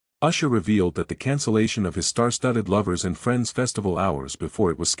Usher revealed that the cancellation of his star-studded Lovers and Friends festival hours before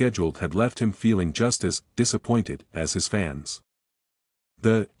it was scheduled had left him feeling just as disappointed as his fans.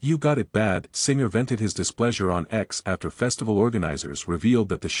 The "You Got It Bad" singer vented his displeasure on X after festival organizers revealed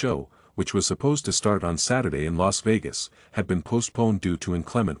that the show, which was supposed to start on Saturday in Las Vegas, had been postponed due to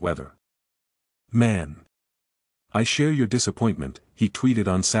inclement weather. "Man. I share your disappointment," he tweeted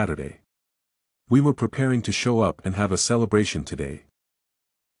on Saturday. "We were preparing to show up and have a celebration today."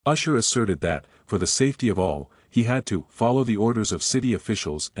 Usher asserted that, for the safety of all, he had to follow the orders of city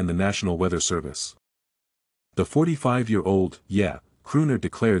officials and the National Weather Service. The 45-year-old crooner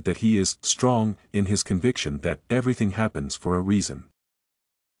declared that he is strong in his conviction that everything happens for a reason.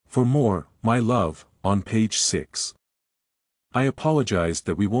 For more, my love, on page 6. I apologize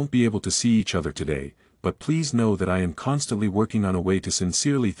that we won't be able to see each other today, but please know that I am constantly working on a way to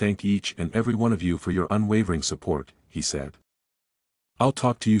sincerely thank each and every one of you for your unwavering support, he said. I'll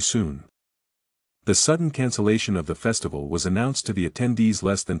talk to you soon. The sudden cancellation of the festival was announced to the attendees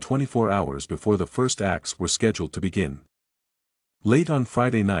less than 24 hours before the first acts were scheduled to begin. Late on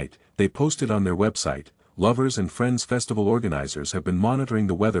Friday night, they posted on their website, Lovers and Friends festival organizers have been monitoring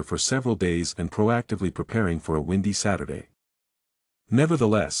the weather for several days and proactively preparing for a windy Saturday.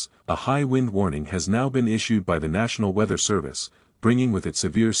 Nevertheless, a high wind warning has now been issued by the National Weather Service, bringing with it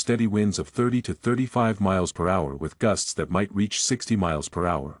severe steady winds of 30 to 35 miles per hour with gusts that might reach 60 miles per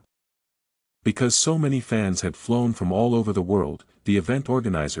hour. Because so many fans had flown from all over the world, the event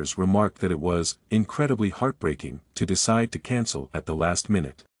organizers remarked that it was incredibly heartbreaking to decide to cancel at the last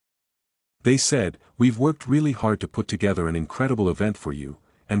minute. They said, "We've worked really hard to put together an incredible event for you,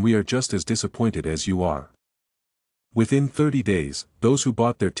 and we are just as disappointed as you are." Within 30 days, those who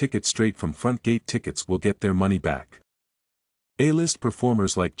bought their tickets straight from front gate tickets will get their money back. A-list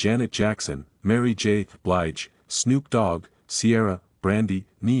performers like Janet Jackson, Mary J. Blige, Snoop Dogg, Ciara, Brandy,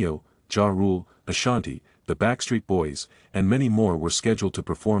 Neo, Ja Rule, Ashanti, the Backstreet Boys, and many more were scheduled to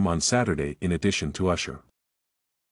perform on Saturday in addition to Usher.